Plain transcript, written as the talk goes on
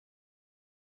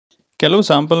ಕೆಲವು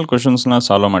sample ಕ್ವಶನ್ಸ್ನ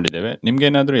solve ಮಾಡಿದ್ದೇವೆ.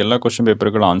 ನಿಮ್ಗೇನಾದರೂ ಎಲ್ಲ ಕ್ವಶನ್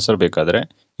ಪೇಪರ್ಗಳ ಆನ್ಸರ್ ಬೇಕಾದರೆ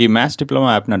ಈ ಮ್ಯಾಥ್ಸ್ ಡಿಪ್ಲೊಮಾ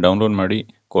ಆ್ಯಪ್ನ ಡೌನ್ಲೋಡ್ ಮಾಡಿ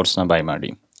ಕೋರ್ಸ್ನ ಬೈ ಮಾಡಿ.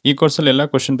 ಈ ಕೋರ್ಸಲ್ಲಿ ಎಲ್ಲ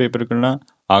ಕ್ವಶನ್ ಪೇಪರ್ಗಳನ್ನ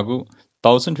ಹಾಗೂ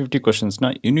 1050 ಕ್ವಶನ್ಸ್ನ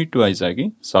ಯೂನಿಟ್ ವೈಸ್ ಆಗಿ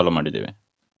ಸಾಲ್ವ್ ಮಾಡಿದ್ದೇವೆ.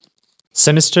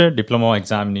 Semester Diploma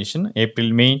examination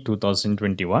April-May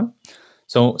 2021.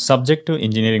 So subject to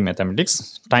engineering mathematics,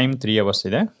 time 3 hours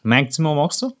ಇದೆ, maximum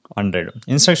marks 100.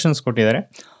 Instructions ಕೊಟ್ಟಿದ್ದಾರೆ.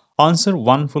 Answer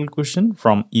one full question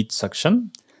from each section.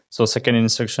 So second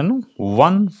instruction,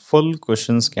 one full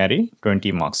questions carry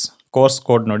 20 marks. Course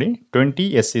code ನೋಡಿ 20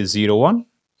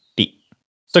 SE01T.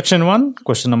 Section 1,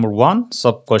 question number 1,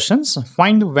 sub questions.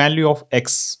 Find the value of x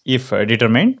if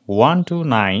determined 1 to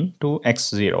 9 to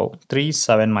x0 3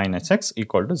 7 minus x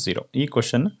equal to 0. ಈ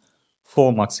question 4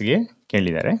 ಮಾರ್ಕ್ಸ್ಗೆ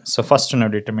ಕೇಳಿದ್ದಾರೆ. So first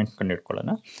ನಾವು determinant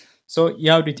ಕಂಡುಹಿಡ್ಕೊಳ್ಳೋಣ. So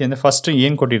ಯಾವ ರೀತಿ ಅಂದರೆ first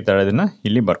ಏನು ಕೊಟ್ಟಿರ್ತಾರೆ ಅದನ್ನು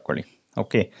ಇಲ್ಲಿ ಬರ್ಕೊಳ್ಳಿ.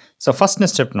 ಓಕೆ, ಸೊ ಫಸ್ಟ್ನೇ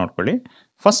ಸ್ಟೆಪ್ ನೋಡ್ಕೊಳ್ಳಿ.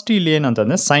 ಫಸ್ಟ್ ಇಲ್ಲಿ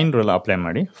ಏನಂತಂದರೆ ಸೈನ್ ರೂಲ್ ಅಪ್ಲೈ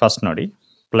ಮಾಡಿ. ಫಸ್ಟ್ ನೋಡಿ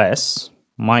ಪ್ಲಸ್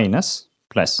ಮೈನಸ್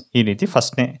ಪ್ಲಸ್ ಈ ರೀತಿ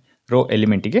ಫಸ್ಟ್ನೇ ರೋ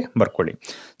ಎಲಿಮೆಂಟಿಗೆ ಬರ್ಕೊಳ್ಳಿ.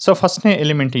 ಸೊ ಫಸ್ಟ್ನೇ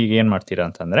ಎಲಿಮೆಂಟಿಗೆ ಏನು ಮಾಡ್ತೀರಾ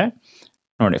ಅಂತಂದರೆ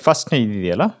ನೋಡಿ, ಫಸ್ಟ್ನೇ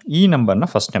ಇದೆಯಲ್ಲ ಈ ನಂಬರ್ನ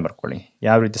ಫಸ್ಟ್ನೇ ಬರ್ಕೊಳ್ಳಿ.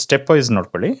 ಯಾವ ರೀತಿ ಸ್ಟೆಪ್ ವೈಸ್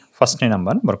ನೋಡ್ಕೊಳ್ಳಿ. ಫಸ್ಟ್ನೇ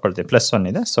ನಂಬರ್ನ ಬರ್ಕೊಳ್ತೀವಿ, +1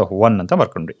 ಇದೆ, ಸೊ 1 ಅಂತ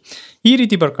ಬರ್ಕೊಂಡ್ರಿ. ಈ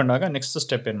ರೀತಿ ಬರ್ಕೊಂಡಾಗ ನೆಕ್ಸ್ಟ್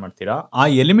ಸ್ಟೆಪ್ ಏನು ಮಾಡ್ತೀರಾ, ಆ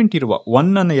ಎಲಿಮೆಂಟ್ ಇರುವ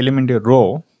 1 ಅನ್ನೋ ಎಲಿಮೆಂಟ್ ರೋ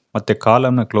ಮತ್ತು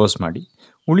ಕಾಲಮ್ನ ಕ್ಲೋಸ್ ಮಾಡಿ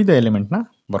ಉಳಿದ ಎಲಿಮೆಂಟ್ನ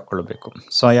ಬರ್ಕೊಳ್ಬೇಕು.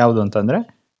 ಸೊ ಯಾವುದು ಅಂತಂದರೆ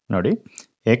ನೋಡಿ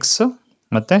ಎಕ್ಸ್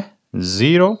ಮತ್ತು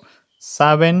 0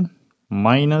 7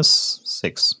 ಮೈನಸ್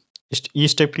 6 ಇಷ್ಟು, ಈ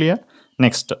ಸ್ಟೆಪ್ ಕ್ಲಿಯರ್.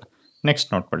 ನೆಕ್ಸ್ಟ್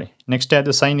ನೋಡ್ಕೊಳ್ಳಿ, ನೆಕ್ಸ್ಟ್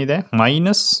ಯಾವುದು ಸೈನ್ ಇದೆ,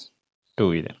 -2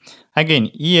 ಇದೆ. ಅಗೇನ್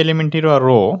ಈ ಎಲಿಮೆಂಟ್ ಇರುವ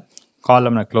ರೋ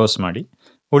ಕಾಲಮ್ನ ಕ್ಲೋಸ್ ಮಾಡಿ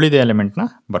ಉಳಿದ ಎಲಿಮೆಂಟ್ನ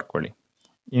ಬರ್ಕೊಳ್ಳಿ.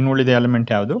 ಇನ್ನು ಉಳಿದ ಎಲಿಮೆಂಟ್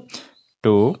ಯಾವುದು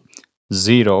 2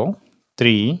 0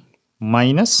 3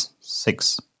 -6.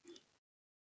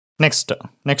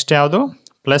 ನೆಕ್ಸ್ಟ್ ಯಾವುದು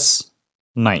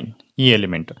 +9 ಈ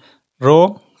ಎಲಿಮೆಂಟ್ ರೋ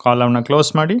ಕಾಲಮ್ನ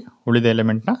ಕ್ಲೋಸ್ ಮಾಡಿ ಉಳಿದ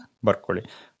ಎಲಿಮೆಂಟ್ನ ಬರ್ಕೊಳ್ಳಿ.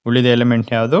 ಉಳಿದ ಎಲಿಮೆಂಟ್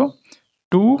ಯಾವುದು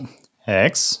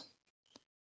 2x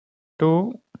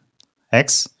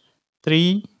 3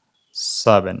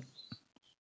 7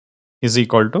 is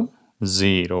equal to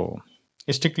 0.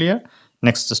 ಇಷ್ಟು ಕ್ಲಿಯರ್.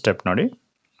 ನೆಕ್ಸ್ಟ್ ಸ್ಟೆಪ್ ನೋಡಿ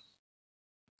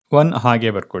 1 ಹಾಗೆ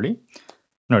ಬರ್ಕೊಳ್ಳಿ.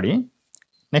 ನೋಡಿ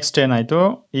ನೆಕ್ಸ್ಟ್ ಏನಾಯಿತು,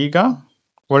 ಈಗ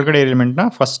ಒಳಗಡೆ ಎಲಿಮೆಂಟ್ನ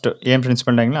ಫಸ್ಟ್ ಏನು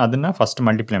ಪ್ರಿನ್ಸಿಪಲ್ ಆಗಿಲ್ಲ ಅದನ್ನು ಫಸ್ಟ್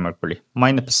ಮಲ್ಟಿಪ್ಲೈ ಮಾಡ್ಕೊಳ್ಳಿ.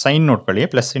 ಸೈನ್ ನೋಡ್ಕೊಳ್ಳಿ,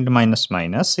 plus into minus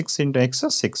minus 6 into X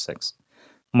 6x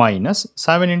minus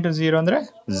 7 into 0 ಅಂದರೆ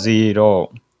 0.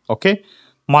 Okay,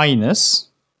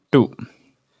 -2.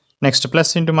 Next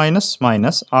plus into minus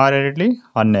minus 6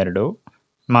 12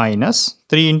 minus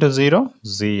 3 into 0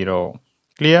 0.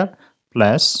 Clear.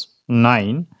 Plus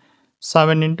 9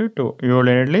 7 into 2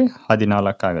 7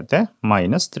 14 ಆಗುತ್ತೆ,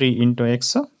 ಮೈನಸ್ 3 ಇಂಟು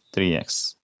ಎಕ್ಸ್ 3x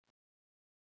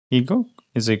ಈಗ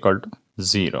ಇಸ್ ಈಕ್ವಲ್ ಟು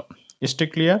 0. ಇಷ್ಟು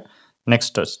clear.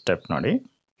 Next step ನೋಡಿ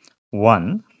 1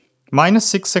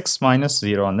 -6x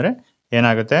 -0 ಅಂದರೆ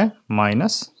ಏನಾಗುತ್ತೆ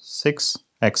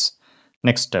 -6x.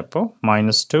 Next step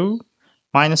 -2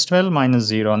 -12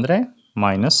 -0 ಅಂದರೆ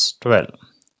 -12.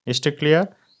 ಇಷ್ಟು clear.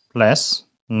 Plus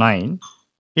 9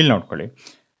 ಇಲ್ಲಿ ನೋಡ್ಕೊಳ್ಳಿ,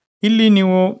 ಇಲ್ಲಿ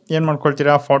ನೀವು ಏನು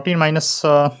ಮಾಡ್ಕೊಳ್ತೀರಾ 14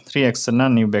 - 3x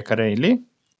ನೀವು ಬೇಕಾದ್ರೆ ಇಲ್ಲಿ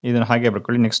ಇದನ್ನು ಹಾಗೆ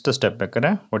ಬರ್ಕೊಳ್ಳಿ. ನೆಕ್ಸ್ಟ್ ಸ್ಟೆಪ್ ಬೇಕಾದ್ರೆ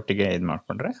ಒಟ್ಟಿಗೆ ಇದು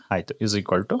ಮಾಡಿಕೊಂಡ್ರೆ ಆಯಿತು, is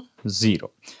equal to 0.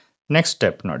 Next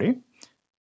step ನೋಡಿ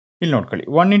ಇಲ್ಲಿ ನೋಡ್ಕೊಳ್ಳಿ,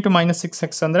 1 ಇಂಟು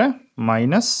 -6x ಅಂದರೆ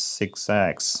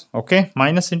 -6x. Okay,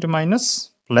 minus into minus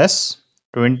plus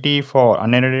 24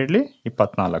 12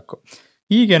 24.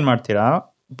 ಈಗ ಏನು ಮಾಡ್ತೀರಾ,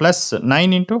 ಪ್ಲಸ್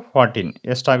 9 ಇಂಟು 14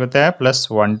 ಎಷ್ಟಾಗುತ್ತೆ, ಪ್ಲಸ್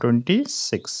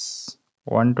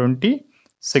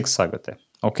 126 ಆಗುತ್ತೆ.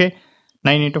 ಓಕೆ,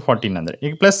 9 ಇಂಟು 14 ಅಂದರೆ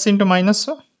ಈಗ ಪ್ಲಸ್ ಇಂಟು ಮೈನಸ್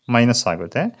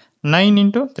ಆಗುತ್ತೆ. 9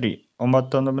 ಇಂಟು 3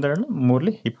 9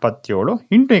 3 27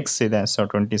 ಇಂಟು ಎಕ್ಸ್ ಇದೆ, ಸೊ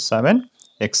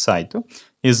 27x ಆಯಿತು,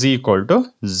 ಇಸ್ ಈಕ್ವಲ್ ಟು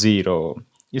 0.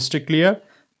 ಇಷ್ಟು ಕ್ಲಿಯರ್.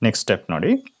 ನೆಕ್ಸ್ಟ್ ಸ್ಟೆಪ್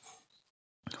ನೋಡಿ,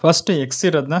 ಫಸ್ಟ್ ಎಕ್ಸ್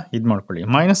ಇರೋದನ್ನ ಇದು ಮಾಡ್ಕೊಳ್ಳಿ,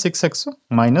 -6x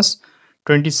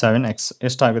 -27x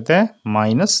ಎಷ್ಟಾಗುತ್ತೆ,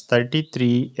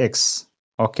 -33x.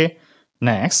 Okay,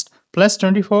 next plus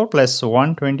 24 plus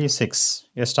 126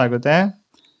 ಎಷ್ಟಾಗುತ್ತೆ,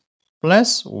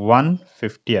 ಪ್ಲಸ್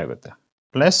 150 ಆಗುತ್ತೆ,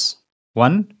 ಪ್ಲಸ್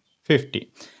 150.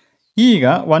 ಈಗ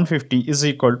 150 ಇಸ್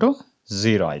ಈಕ್ವಲ್ ಟು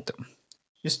 0 ಆಯಿತು.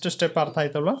 ಇಷ್ಟು ಸ್ಟೆಪ್ ಅರ್ಥ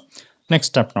ಆಯ್ತಲ್ವ.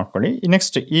 ನೆಕ್ಸ್ಟ್ ಸ್ಟೆಪ್ ನೋಡ್ಕೊಳ್ಳಿ.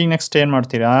 ನೆಕ್ಸ್ಟ್ ಏನು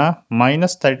ಮಾಡ್ತೀರಾ,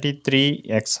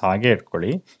 -33x ಹಾಗೆ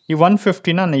ಇಟ್ಕೊಳ್ಳಿ. ಈ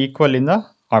 150ನ ನಾನು ಈಕ್ವಲಿಂದ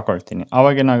ಹಾಕೊಳ್ತೀನಿ,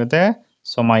 ಅವಾಗೇನಾಗುತ್ತೆ,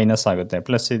 ಸೊ ಮೈನಸ್ ಆಗುತ್ತೆ,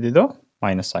 ಪ್ಲಸ್ ಇದ್ದಿದ್ದು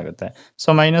ಮೈನಸ್ ಆಗುತ್ತೆ. ಸೊ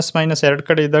ಮೈನಸ್ ಎರಡು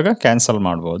ಕಡೆ ಇದ್ದಾಗ ಕ್ಯಾನ್ಸಲ್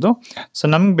ಮಾಡ್ಬೋದು. ಸೊ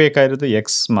ನಮ್ಗೆ ಬೇಕಾಗಿರೋದು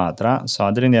ಎಕ್ಸ್ ಮಾತ್ರ. ಸೊ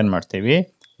ಅದರಿಂದ ಏನು ಮಾಡ್ತೀವಿ,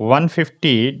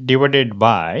 150 ಡಿವೈಡೆಡ್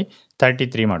ಬೈ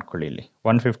 33 ಮಾಡ್ಕೊಳ್ಳಿ. ಇಲ್ಲಿ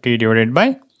 150 ಡಿವೈಡೆಡ್ ಬೈ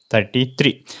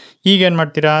 33. ಈಗ ಏನು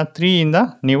ಮಾಡ್ತೀರಾ, 3ಇಂದ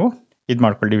ನೀವು ಇದು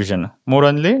ಮಾಡ್ಕೊಳ್ಳಿ ಡಿವಿಷನ್, 3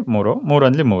 1 3 3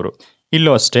 1 3.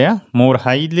 ಇಲ್ಲೂ ಅಷ್ಟೇ, 3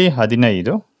 5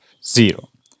 15 0.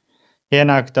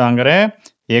 ಏನಾಗ್ತಾ ಹಂಗಾರೆ,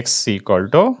 ಎಕ್ಸ್ ಈಕ್ವಲ್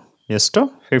ಟು ಎಷ್ಟು,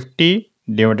 50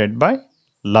 ಡಿವೈಡೆಡ್ ಬೈ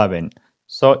 11.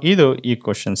 ಸೊ ಇದು ಈ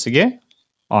ಕ್ವಶನ್ಸ್ಗೆ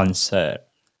answer.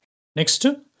 Next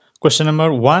question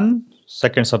number 1,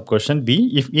 second sub question B.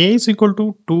 If A is equal to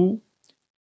 2,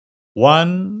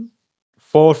 1,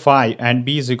 4, 5 and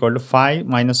B is equal to 5,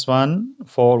 -1,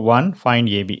 4, 1, find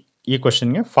AB. ಈ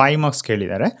ಕ್ವಶನ್ಗೆ 5 ಮಾರ್ಕ್ಸ್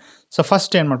ಕೇಳಿದ್ದಾರೆ. ಸೊ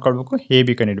ಫಸ್ಟ್ ಏನು ಮಾಡ್ಕೊಳ್ಬೇಕು, ಎ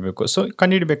ಬಿ ಕಂಡುಹಿಡಬೇಕು. ಸೊ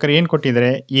ಕಂಡುಹಿಡಬೇಕಾದ್ರೆ ಏನು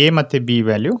ಕೊಟ್ಟಿದ್ದಾರೆ, ಎ ಮತ್ತು ಬಿ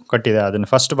ವ್ಯಾಲ್ಯೂ ಕೊಟ್ಟಿದ್ದಾರೆ. ಅದನ್ನು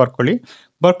ಫಸ್ಟ್ ಬರ್ಕೊಳ್ಳಿ.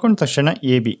 ಬರ್ಕೊಂಡ ತಕ್ಷಣ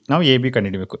ಎ ಬಿ, ನಾವು ಎ ಬಿ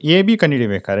ಕಂಡುಹಿಡಬೇಕು. ಎ ಬಿ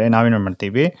ಕಂಡುಹಿಡಬೇಕಾದ್ರೆ ನಾವೇನು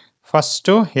ಮಾಡ್ತೀವಿ,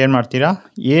 ಫಸ್ಟು ಏನು ಮಾಡ್ತೀರಾ,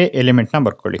 ಎ ಎಲಿಮೆಂಟ್ನ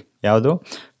ಬರ್ಕೊಳ್ಳಿ. ಯಾವುದು,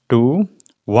 2,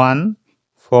 1,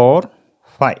 4,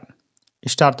 5.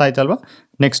 ಇಷ್ಟು ಅರ್ಥ ಆಯ್ತಲ್ವಾ.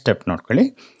 ನೆಕ್ಸ್ಟ್ ಸ್ಟೆಪ್ ನೋಡ್ಕೊಳ್ಳಿ,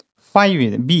 5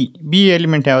 ಇದೆ. ಬಿ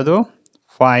ಎಲಿಮೆಂಟ್ ಯಾವುದು,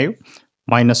 5,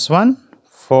 -1,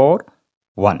 4,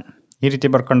 1. ಈ ರೀತಿ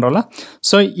ಬರ್ಕೊಂಡ್ರಲ್ಲ.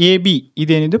 ಸೊ ಎ ಬಿ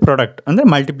ಇದೇನಿದು ಪ್ರಾಡಕ್ಟ್ ಅಂದರೆ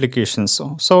ಮಲ್ಟಿಪ್ಲಿಕೇಶನ್ಸು.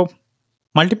 ಸೊ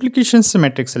ಮಲ್ಟಿಪ್ಲಿಕೇಶನ್ಸ್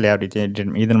ಮೆಟ್ರಿಕ್ಸಲ್ಲಿ ಯಾವ ರೀತಿ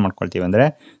ಇದನ್ನು ಮಾಡ್ಕೊಳ್ತೀವಿ ಅಂದರೆ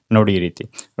ನೋಡಿ, ಈ ರೀತಿ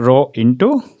ರೋ ಇಂಟು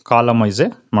ಕಾಲಮ್ ವೈಸೇ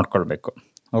ಮಾಡ್ಕೊಳ್ಬೇಕು.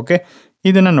 ಓಕೆ,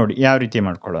 ಇದನ್ನು ನೋಡಿ ಯಾವ ರೀತಿ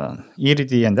ಮಾಡ್ಕೊಳ್ಳೋದು. ಈ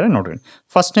ರೀತಿ ಅಂದರೆ ನೋಡ್ರಿ,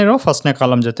 ಫಸ್ಟ್ನೇ ರೋ ಫಸ್ಟ್ನೇ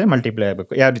ಕಾಲಮ್ ಜೊತೆ ಮಲ್ಟಿಪ್ಲೈ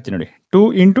ಆಗಬೇಕು. ಯಾವ ರೀತಿ ನೋಡಿ, 2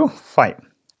 × 5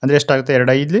 ಅಂದರೆ ಎಷ್ಟಾಗುತ್ತೆ,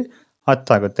 2 5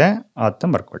 10 ಆಗುತ್ತೆ. 10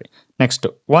 ಬರ್ಕೊಳ್ಳಿ. ನೆಕ್ಸ್ಟ್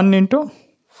 1 ×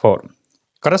 4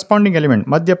 ಕರೆಸ್ಪಾಂಡಿಂಗ್ ಎಲಿಮೆಂಟ್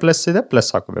ಮಧ್ಯ ಪ್ಲಸ್ ಇದೆ,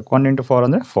 ಪ್ಲಸ್ ಹಾಕಬೇಕು. 1 × 4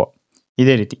 ಅಂದರೆ 4.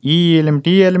 ಇದೇ ರೀತಿ ಈ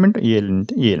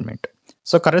ಎಲಿಮೆಂಟ್.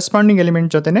 ಸೊ ಕರೆಸ್ಪಾಂಡಿಂಗ್ ಎಲಿಮೆಂಟ್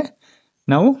ಜೊತೆನೆ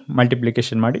ನಾವು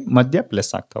ಮಲ್ಟಿಪ್ಲಿಕೇಶನ್ ಮಾಡಿ ಮಧ್ಯ ಪ್ಲಸ್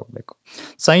ಆಗ್ತಾ ಹೋಗಬೇಕು.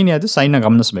 ಸೈನ್ ಯಾವುದು, ಸೈನ್ನ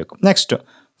ಗಮನಿಸಬೇಕು. Next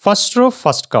first row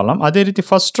first column, ಅದೇ ರೀತಿ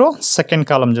ಫಸ್ಟ್ ರೋ ಸೆಕೆಂಡ್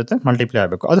ಕಾಲಮ್ ಜೊತೆ ಮಲ್ಟಿಪ್ಲೈ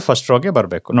ಆಗಬೇಕು. ಅದು ಫಸ್ಟ್ ರೋಗೆ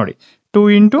ಬರಬೇಕು. ನೋಡಿ, 2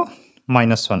 ×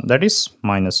 -1 that is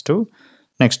 -2.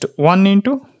 Next 1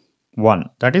 × 1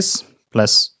 that is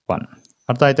 +1.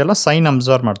 ಅರ್ಥ ಆಯ್ತಲ್ಲ, ಸೈನ್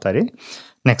ಅಬ್ಸರ್ವ್ ಮಾಡ್ತಾರೆ.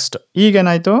 Next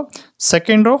ಈಗೇನಾಯಿತು,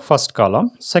 second row first column,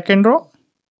 second row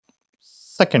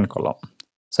second column,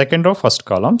 second row first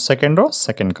column, second row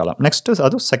second column. Next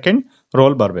ಅದು second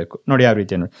roll ಬರಬೇಕು. ನೋಡಿ ಯಾವ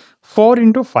ರೀತಿ ನೋಡಿ, 4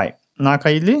 × 5 4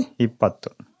 5 20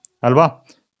 ಅಲ್ವಾ,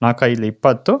 4 5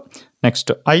 20.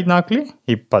 ನೆಕ್ಸ್ಟ್ 5 4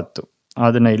 20,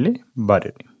 ಅದನ್ನು ಇಲ್ಲಿ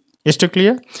ಬರೀರಿ. ಎಷ್ಟು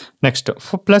clear. Next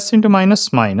plus into minus,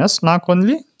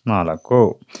 -4 4.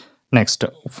 Next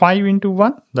 5 ×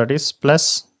 1 that is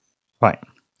 +5.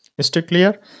 ಎಷ್ಟು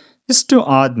ಕ್ಲಿಯರ್. ಇಷ್ಟು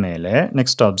ಆದಮೇಲೆ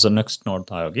ನೆಕ್ಸ್ಟ್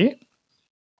ನೋಡ್ತಾ ಹೋಗಿ,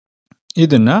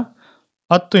 ಇದನ್ನು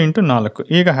 10 × 4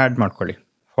 ಈಗ ಆ್ಯಡ್ ಮಾಡ್ಕೊಳ್ಳಿ.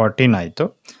 14 ಆಯಿತು.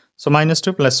 ಸೊ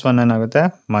 -2 +1 ಏನಾಗುತ್ತೆ,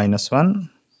 -1.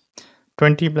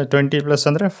 20 ಪ್ಲಸ್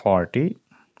ಅಂದರೆ 40.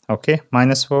 ಓಕೆ,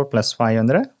 -4 + 5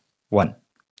 ಅಂದರೆ 1.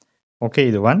 ಓಕೆ,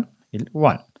 ಇದು 1, ಇಲ್ಲಿ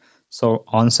 1. ಸೊ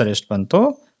ಆನ್ಸರ್ ಎಷ್ಟು ಬಂತು,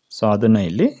 ಸೊ ಅದನ್ನು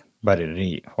ಇಲ್ಲಿ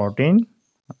ಬರೀರಿ, 14.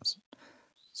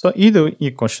 ಸೊ ಇದು ಈ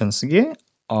ಕ್ವಶನ್ಸ್ಗೆ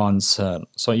ಆನ್ಸರ್.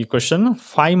 ಸೊ ಈ ಕ್ವಶನ್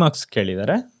 5 ಮಾರ್ಕ್ಸ್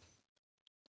ಕೇಳಿದ್ದಾರೆ.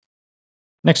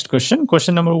 Next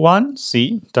question number 1, C,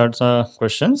 third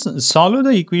question. Solve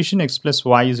the equation x plus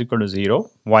y is equal to 0,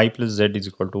 y plus z is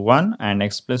equal to 1 and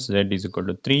x plus z is equal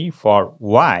to 3 for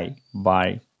y by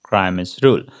Cramer's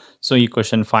rule. So ಈ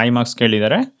question 5 marks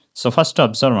ಕೇಳಿದ್ದಾರೆ. So first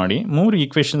observe ಮಾಡಿ, 3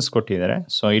 equations ಕೊಟ್ಟಿದ್ದಾರೆ.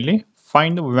 So ಇಲ್ಲಿ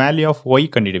find the value of y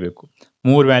ಕಂಡುಹಿಡಬೇಕು.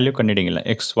 3 value ಕಂಡುಹಿಡಿಯಂಗಿಲ್ಲ,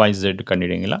 X Y Z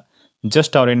ಕಂಡುಹಿಡಿಯಂಗಿಲ್ಲ.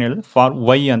 Just ಅವ್ರು ಏನು ಹೇಳಿದ್ರು, for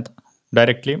Y ಅಂತ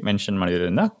directly mention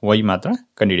ಮಾಡಿರೋದ್ರಿಂದ ವೈ ಮಾತ್ರ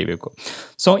ಕಂಡುಹಿಡಿಬೇಕು.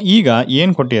 ಸೊ ಈಗ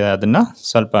ಏನು ಕೊಟ್ಟಿದೆ ಅದನ್ನು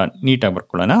ಸ್ವಲ್ಪ ನೀಟಾಗಿ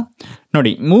ಬರ್ಕೊಳ್ಳೋಣ.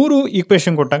 ನೋಡಿ, 3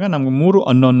 ಈಕ್ವೇಷನ್ ಕೊಟ್ಟಾಗ ನಮ್ಗೆ 3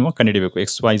 unknown ಕಂಡುಹಿಡಬೇಕು,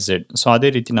 X Y Z. So ಅದೇ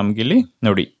ರೀತಿ ನಮ್ಗೆ ಇಲ್ಲಿ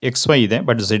ನೋಡಿ ಎಕ್ಸ್ ವೈ ಇದೆ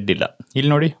ಬಟ್ ಝೆಡ್ ಇಲ್ಲ.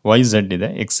 ಇಲ್ಲಿ ನೋಡಿ ವೈ ಝೆಡ್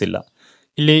ಇದೆ, ಎಕ್ಸ್ ಇಲ್ಲ.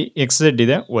 ಇಲ್ಲಿ ಎಕ್ಸ್ ಝೆಡ್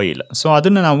ಇದೆ, ವೈ ಇಲ್ಲ. ಸೊ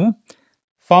ಅದನ್ನು ನಾವು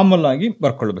ಫಾರ್ಮಲ್ ಆಗಿ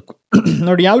ಬರ್ಕೊಳ್ಬೇಕು.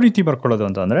 ನೋಡಿ ಯಾವ ರೀತಿ ಬರ್ಕೊಳ್ಳೋದು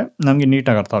ಅಂತಂದರೆ ನಮಗೆ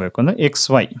ನೀಟಾಗಿ ಅರ್ಥ ಆಗಬೇಕು ಅಂದರೆ ಎಕ್ಸ್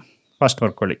ವೈ ಫಸ್ಟ್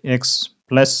ಬರ್ಕೊಳ್ಳಿ, ಎಕ್ಸ್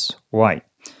ಪ್ಲಸ್ ವೈ.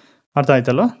 ಅರ್ಥ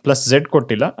ಆಯ್ತಲ್ಲ, ಪ್ಲಸ್ ಝೆಡ್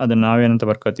ಕೊಟ್ಟಿಲ್ಲ, ಅದನ್ನು ನಾವೇನಂತ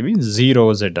ಬರ್ಕೋತೀವಿ,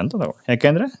 0z ಅಂತ ತಗೋ.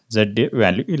 ಯಾಕೆಂದರೆ ಝೆಡ್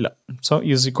ವ್ಯಾಲ್ಯೂ ಇಲ್ಲ. ಸೊ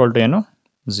ಈಸ್ ಈಕ್ವಲ್ ಟು ಏನು,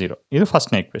 0. ಇದು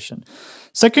ಫಸ್ಟ್ನೇ ಈಕ್ವೇಷನ್.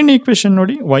 ಸೆಕೆಂಡ್ ಈಕ್ವೇಷನ್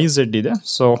ನೋಡಿ, ವೈ ಝೆಡ್ ಇದೆ.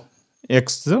 ಸೊ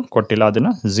ಎಕ್ಸ್ ಕೊಟ್ಟಿಲ್ಲ,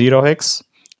 ಅದನ್ನು 0x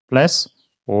plus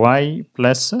Y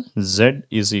plus Z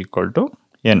is equal to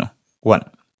ಏನು, 1.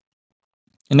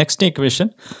 Next equation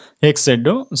X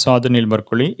Z. So ಅದನ್ನ ಇಲ್ಲಿ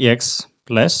ಬರ್ಕೊಳ್ಳಿ, X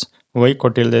plus Y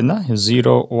ಕೊಟ್ಟಿಲ್ಲದಿಂದ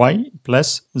 0y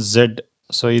plus Z.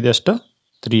 So ಇದೆಷ್ಟು,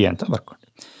 3 ಅಂತ ಬರ್ಕೊಂಡು.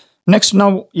 ನೆಕ್ಸ್ಟ್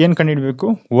ನಾವು ಏನು ಕಂಡುಹಿಡಬೇಕು,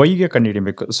 ವೈಗೆ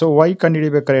ಕಂಡುಹಿಡಬೇಕು. ಸೊ ವೈ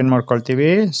ಕಂಡುಹಿಡಿಬೇಕಾದ್ರೆ ಏನು ಮಾಡ್ಕೊಳ್ತೀವಿ,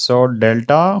 so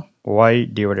delta Y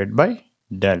divided by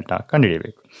delta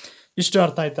ಕಂಡುಹಿಡಬೇಕು. ಇಷ್ಟು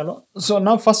ಅರ್ಥ ಆಯ್ತಲ್ಲ. ಸೊ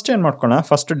ನಾವು ಫಸ್ಟ್ ಏನು ಮಾಡ್ಕೊಳ್ಳೋಣ,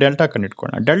 ಫಸ್ಟ್ ಡೆಲ್ಟಾ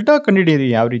ಕಂಡುಹಿಡ್ಕೊಳ್ಳೋಣ. ಡೆಲ್ಟಾ ಕಂಡುಹಿಡಿಯೋದು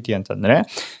ಯಾವ ರೀತಿ ಅಂತಂದರೆ,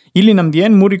 ಇಲ್ಲಿ ನಮ್ದು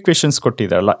ಏನು 3 ಈಕ್ವೇಷನ್ಸ್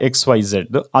ಕೊಟ್ಟಿದ್ದಾರಲ್ಲ ಎಕ್ಸ್ ವೈ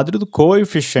ಝೆಡ್, ಅದ್ರದ್ದು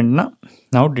ಕೋಎಫಿಷಿಯೆಂಟ್ನ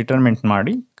ನಾವು ಡಿಟರ್ಮೆಂಟ್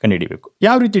ಮಾಡಿ ಕಂಡುಹಿಡಿಬೇಕು.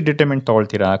 ಯಾವ ರೀತಿ ಡಿಟರ್ಮೆಂಟ್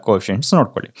ತೊಗೊಳ್ತೀರಾ, ಕೋಎಫಿಷಿಯೆಂಟ್ಸ್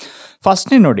ನೋಡ್ಕೊಳ್ಳಿ.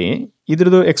 ಫಸ್ಟ್ನೇ ನೋಡಿ,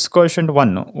 ಇದ್ರದ್ದು ಎಕ್ಸ್ ಕೋಎಫಿಷಿಯೆಂಟ್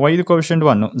 1, ವೈದು ಕೋಎಫಿಷಿಯೆಂಟ್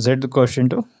 1, ಝೆಡ್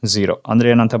ಕೋಎಫಿಷಿಯೆಂಟು 0. ಅಂದರೆ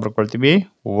ಏನಂತ ಬರ್ಕೊಳ್ತೀವಿ,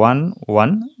 1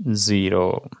 1 0.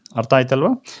 ಅರ್ಥ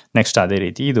ಆಯ್ತಲ್ವಾ. ನೆಕ್ಸ್ಟ್ ಅದೇ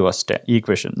ರೀತಿ ಇದು ಅಷ್ಟೇ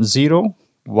ಈಕ್ವೇಷನ್ 0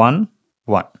 1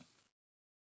 1.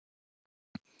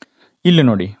 ಇಲ್ಲಿ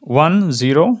ನೋಡಿ 1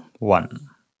 0 1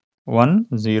 1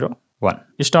 0 1.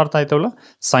 ಇಷ್ಟು ಅರ್ಥ ಆಯ್ತವಲ್ಲ.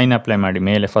 ಸೈನ್ ಅಪ್ಲೈ ಮಾಡಿ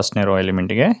ಮೇಲೆ ಫಸ್ಟ್ನೇ ರೋ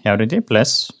ಎಲಿಮೆಂಟ್ಗೆ ಯಾವ ರೀತಿ,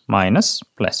 ಪ್ಲಸ್ ಮೈನಸ್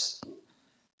ಪ್ಲಸ್.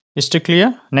 ಇಷ್ಟು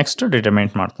ಕ್ಲಿಯರ್. ನೆಕ್ಸ್ಟ್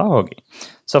ಡಿಟರ್ಮೆಂಟ್ ಮಾಡ್ತಾ ಹೋಗಿ.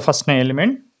 ಸೊ ಫಸ್ಟ್ನೇ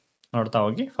ಎಲಿಮೆಂಟ್ ನೋಡ್ತಾ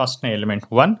ಹೋಗಿ ಫಸ್ಟ್ನೇ ಎಲಿಮೆಂಟ್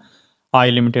 1, ಆ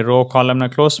ಎಲಿಮೆಂಟ್ ರೋ ಕಾಲಮ್ನ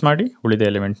ಕ್ಲೋಸ್ ಮಾಡಿ ಉಳಿದ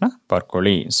ಎಲಿಮೆಂಟ್ನ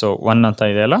ಬರ್ಕೊಳ್ಳಿ. ಸೊ 1 ಅಂತ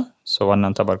ಇದೆಯಲ್ಲ, ಸೊ 1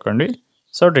 ಅಂತ ಬರ್ಕೊಂಡ್ವಿ.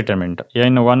 ಸೊ ಡಿಟರ್ಮಿನೆಂಟ್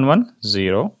ಏನು 1 1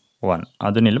 0 1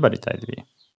 ಅದನ್ನ ಇಲ್ಲಿ ಬರಿತಾ ಇದ್ವಿ.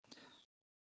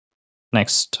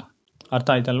 ನೆಕ್ಸ್ಟ್ ಅರ್ಥ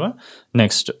ಆಯ್ತಲ್ವಾ?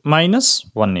 ನೆಕ್ಸ್ಟ್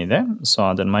 -1 ಇದೆ, ಸೊ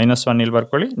ಅದನ್ನು -1 ಇಲ್ಲಿ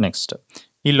ಬರ್ಕೊಳ್ಳಿ. ನೆಕ್ಸ್ಟ್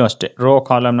ಇಲ್ಲೂ ಅಷ್ಟೇ ರೋ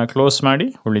ಕಾಲಮ್ನ ಕ್ಲೋಸ್ ಮಾಡಿ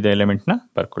ಉಳಿದ ಎಲಿಮೆಂಟ್ನ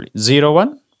ಬರ್ಕೊಳ್ಳಿ. 0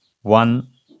 1 1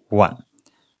 1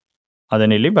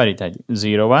 ಅದನ್ನ ಇಲ್ಲಿ ಬರಿತಾ ಇದ್ವಿ.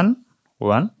 0 1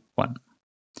 1 1.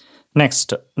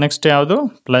 ನೆಕ್ಸ್ಟ್ ಯಾವುದು?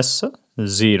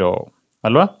 +0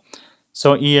 ಅಲ್ವಾ? ಸೊ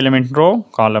ಈ ಎಲಿಮೆಂಟ್ ರೋ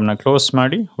ಕಾಲಮ್ನ ಕ್ಲೋಸ್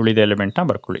ಮಾಡಿ ಉಳಿದ ಎಲಿಮೆಂಟ್ನ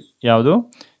ಬರ್ಕೊಳ್ಳಿ. ಯಾವುದು?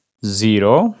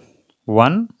 0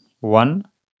 1 1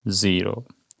 0.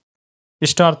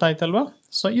 ಇಷ್ಟು ಅರ್ಥ ಆಯ್ತಲ್ವಾ?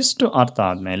 ಸೊ ಇಷ್ಟು ಅರ್ಥ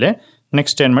ಆದಮೇಲೆ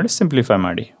ನೆಕ್ಸ್ಟ್ ಏನು ಮಾಡಿ? ಸಿಂಪ್ಲಿಫೈ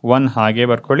ಮಾಡಿ. 1 ಹಾಗೆ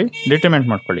ಬರ್ಕೊಳ್ಳಿ, ಡಿಟರ್ಮಿನೆಂಟ್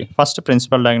ಮಾಡ್ಕೊಳ್ಳಿ. ಫಸ್ಟ್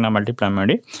ಪ್ರಿನ್ಸಿಪಲ್ ಡಯಾಗ್ನ ಮಲ್ಟಿಪ್ಲೈ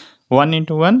ಮಾಡಿ. 1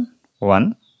 × 1 1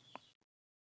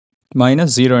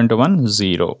 -0 × 1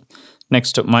 0.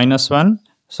 Next -1,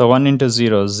 so 1 ×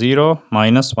 0 0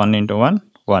 -1 × 1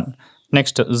 1.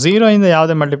 ನೆಕ್ಸ್ಟ್ 0 ಇಂದ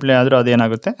ಯಾವುದೇ ಮಲ್ಟಿಪ್ಲೈ ಆದರೂ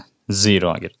ಅದೇನಾಗುತ್ತೆ? 0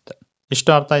 ಆಗಿರುತ್ತೆ. ಇಷ್ಟು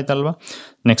ಅರ್ಥ ಆಯ್ತಲ್ವಾ?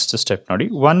 ನೆಕ್ಸ್ಟ್ ಸ್ಟೆಪ್ ನೋಡಿ.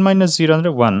 1 - 0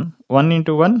 ಅಂದರೆ 1 1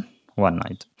 × 1 1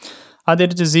 ಆಯಿತು. ಅದೇ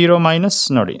ರೀತಿ 0 ಮೈನಸ್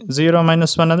ನೋಡಿ, 0 - 1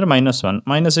 ಅಂದರೆ -1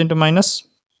 ಮೈನಸ್ ಇಂಟು ಮೈನಸ್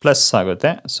ಪ್ಲಸ್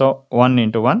ಆಗುತ್ತೆ. ಸೊ 1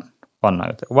 × 1 1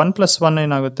 ಆಗುತ್ತೆ. 1 + 1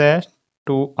 ಏನಾಗುತ್ತೆ?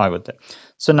 2 ಆಗುತ್ತೆ.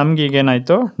 ಸೊ ನಮ್ಗೆ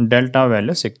ಈಗೇನಾಯಿತು? ಡೆಲ್ಟಾ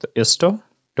ವ್ಯಾಲ್ಯೂ ಸಿಕ್ತು. ಎಷ್ಟು?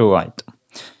 2 ಆಯಿತು.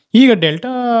 ಈಗ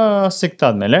ಡೆಲ್ಟಾ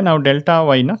ಸಿಕ್ತಾದ್ಮೇಲೆ ನಾವು ಡೆಲ್ಟಾ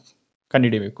ವೈನ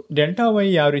ಕಂಡುಹಿಡಿಬೇಕು. ಡೆಲ್ಟಾ ವೈ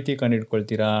ಯಾವ ರೀತಿ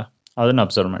ಕಂಡುಹಿಡ್ಕೊಳ್ತೀರಾ ಅದನ್ನು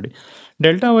ಅಬ್ಸರ್ವ್ ಮಾಡಿ.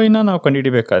 ಡೆಲ್ಟಾ ವೈನ ನಾವು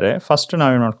ಕಂಡುಹಿಡಿಬೇಕಾದ್ರೆ ಫಸ್ಟ್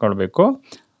ನಾವೇನು ಮಾಡ್ಕೊಳ್ಬೇಕು?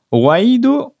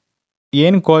 ವೈದು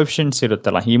ಏನು ಕೋಎಫಿಷಿಯಂಟ್ಸ್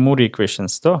ಇರುತ್ತಲ್ಲ, ಈ 3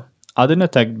 ಈಕ್ವೇಷನ್ಸ್ದು ಅದನ್ನು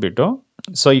ತೆಗೆದ್ಬಿಟ್ಟು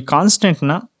ಸೊ ಈ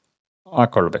ಕಾನ್ಸ್ಟೆಂಟ್ನ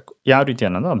ಹಾಕ್ಕೊಳ್ಬೇಕು. ಯಾವ ರೀತಿ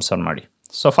ಅನ್ನೋದು ಅಬ್ಸರ್ವ್ ಮಾಡಿ.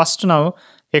 ಸೊ ಫಸ್ಟ್ ನಾವು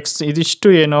ಎಕ್ಸ್ ಇದಿಷ್ಟು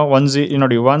ಏನೋ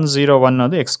ನೋಡಿ 1 0 1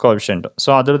 ಅದು ಎಕ್ಸ್ ಕೋಎಫಿಷಿಯಂಟ್. ಸೊ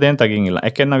ಅದ್ರದ್ದೇನು ತೆಗಿಂಗಿಲ್ಲ,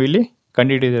 ಯಾಕೆಂದ್ರೆ ನಾವು ಇಲ್ಲಿ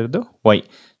ಕಂಡುಹಿಡಿದಿರೋದು ವೈ.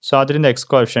 ಸೊ ಅದರಿಂದ ಎಕ್ಸ್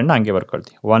ಕೋಎಫಿಷಿಯಂಟ್ನ ಹಂಗೆ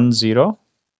ಬರ್ಕೊಳ್ತೀವಿ 1 0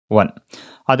 1.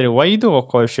 ಆದರೆ ವೈದು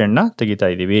ಕೋಎಫಿಷಿಯಂಟ್ನ ತೆಗಿತಾ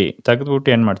ಇದ್ದೀವಿ.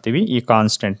 ತೆಗೆದ್ಬಿಟ್ಟು ಏನು ಮಾಡ್ತೀವಿ? ಈ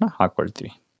ಕಾನ್ಸ್ಟೆಂಟ್ನ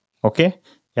ಹಾಕ್ಕೊಳ್ತೀವಿ. ಓಕೆ,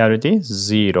 ಯಾವ ರೀತಿ?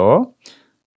 0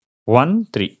 1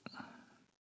 3.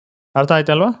 ಅರ್ಥ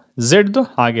ಆಯ್ತಲ್ವಾ? ಝೆಡ್ದು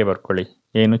ಹಾಗೆ ಬರ್ಕೊಳ್ಳಿ,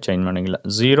 ಏನು ಚೇಂಜ್ ಮಾಡೋಂಗಿಲ್ಲ.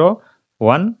 0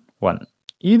 1 1.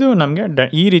 ಇದು ನಮಗೆ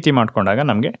ಈ ರೀತಿ ಮಾಡ್ಕೊಂಡಾಗ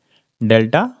ನಮಗೆ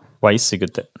ಡೆಲ್ಟಾ ವೈ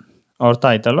ಸಿಗುತ್ತೆ. ಅರ್ಥ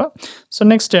ಆಯ್ತಲ್ವಾ? ಸೊ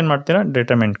ನೆಕ್ಸ್ಟ್ ಏನು ಮಾಡ್ತೀರಾ?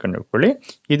 ಡಿಟರ್ಮಿನೆಂಟ್ ಕಂಡುಹಿಡ್ಕೊಳ್ಳಿ.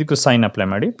 ಇದಕ್ಕೂ ಸೈನ್ ಅಪ್ಲೈ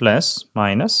ಮಾಡಿ, ಪ್ಲಸ್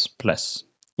ಮೈನಸ್ ಪ್ಲಸ್.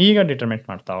 ಈಗ ಡಿಟರ್ಮಿನೆಂಟ್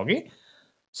ಮಾಡ್ತಾ ಹೋಗಿ.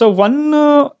 ಸೊ 1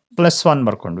 + 1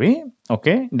 ಬರ್ಕೊಂಡ್ವಿ.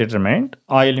 ಓಕೆ, ಡಿಟರ್ಮಿನೆಂಟ್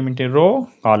ಆ ಎಲಿಮೆಂಟ್ ರೋ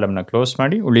ಕಾಲಮ್ನ ಕ್ಲೋಸ್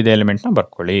ಮಾಡಿ ಉಳಿದ ಎಲಿಮೆಂಟ್ನ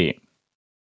ಬರ್ಕೊಳ್ಳಿ.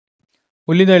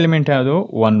 ಉಳಿದ ಎಲಿಮೆಂಟ್ ಯಾವುದು?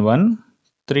 1 1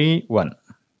 3 1.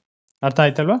 ಅರ್ಥ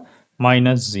ಆಯ್ತಲ್ವಾ?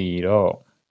 -0.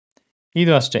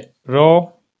 ಇದು ಅಷ್ಟೇ, ರೋ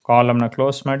ಕಾಲಮ್ನ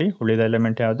ಕ್ಲೋಸ್ ಮಾಡಿ ಉಳಿದ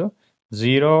ಎಲಿಮೆಂಟ್ ಯಾವುದು?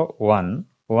 0 1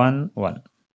 1 1.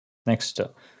 ನೆಕ್ಸ್ಟ್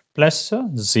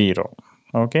 +0.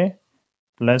 ಓಕೆ,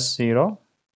 +0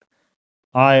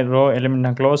 ಆ ರೋ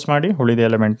ಎಲಿಮೆಂಟ್ನ ಕ್ಲೋಸ್ ಮಾಡಿ ಉಳಿದ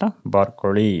ಎಲಿಮೆಂಟ್ನ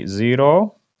ಬರ್ಕೊಳ್ಳಿ. 0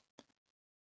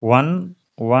 1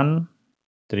 1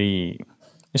 3.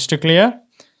 ಇಷ್ಟು ಕ್ಲಿಯರ್?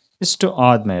 ಇಷ್ಟು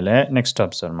ಆದಮೇಲೆ ನೆಕ್ಸ್ಟ್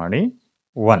ಅಬ್ಸರ್ವ್ ಮಾಡಿ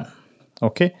 1.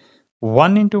 Okay,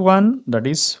 1 × 1 that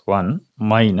is 1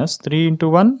 -3 ×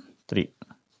 1 3.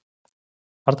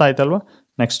 ಅರ್ಥ ಆಯ್ತಲ್ವಾ?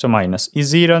 ನೆಕ್ಸ್ಟ್ ಮೈನಸ್ ಈ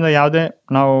 0 ಅಂದರೆ ಯಾವುದೇ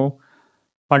ನಾವು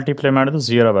ಮಲ್ಟಿಪ್ಲೈ ಮಾಡಿದ್ರು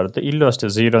 0 ಬರುತ್ತೆ. ಇಲ್ಲೂ ಅಷ್ಟೇ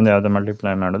 0 ಅಂದರೆ ಯಾವುದೇ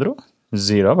ಮಲ್ಟಿಪ್ಲೈ ಮಾಡಿದ್ರು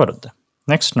 0 ಬರುತ್ತೆ.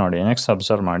 ನೆಕ್ಸ್ಟ್ ನೋಡಿ, ನೆಕ್ಸ್ಟ್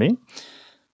ಅಬ್ಸರ್ವ್ ಮಾಡಿ.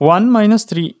 1 -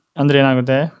 3 ಅಂದರೆ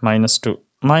ಏನಾಗುತ್ತೆ? -2.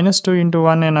 -2 ×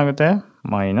 1 ಏನಾಗುತ್ತೆ?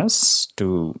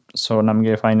 -2. ಸೊ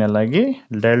ನಮಗೆ ಫೈನಲ್ ಆಗಿ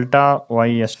ಡೆಲ್ಟಾ ವೈ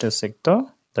ಎಷ್ಟು ಸಿಕ್ತು?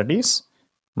 ದಟ್ ಈಸ್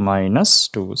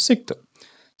 -2 ಸಿಕ್ತು.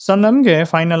 ಸೊ ನಮಗೆ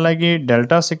ಫೈನಲ್ ಆಗಿ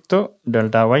ಡೆಲ್ಟಾ ಸಿಕ್ತು,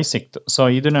 ಡೆಲ್ಟಾ ವೈ ಸಿಕ್ತು. ಸೊ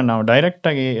ಇದನ್ನು ನಾವು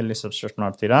ಡೈರೆಕ್ಟಾಗಿ ಎಲ್ಲಿ ಸಬ್ಸ್ಟಿಟ್ಯೂಟ್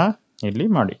ಮಾಡ್ತೀರಾ? ಇಲ್ಲಿ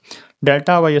ಮಾಡಿ.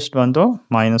 ಡೆಲ್ಟಾ ವೈ ಎಷ್ಟು ಬಂತು?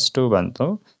 -2 ಬಂತು.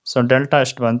 ಸೊ ಡೆಲ್ಟಾ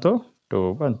ಎಷ್ಟು ಬಂತು? 2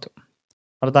 ಬಂತು.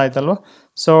 ಅರ್ಥ ಆಯ್ತಲ್ವ?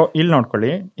 ಸೊ ಇಲ್ಲಿ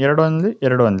ನೋಡ್ಕೊಳ್ಳಿ, 2 1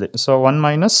 2 1. So 1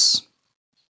 minus,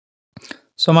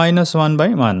 so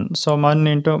 -1/1. So 1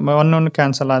 × 1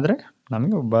 cancel ಆದರೆ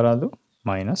ನಮಗೆ ಬರೋದು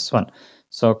 -1.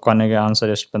 ಸೊ ಕೊನೆಗೆ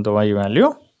ಆನ್ಸರ್ ಎಷ್ಟು ಬಂತು? Y value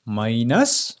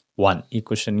 -1. ಈ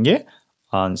ಕ್ವಶನ್ಗೆ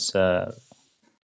ಆನ್ಸರ್.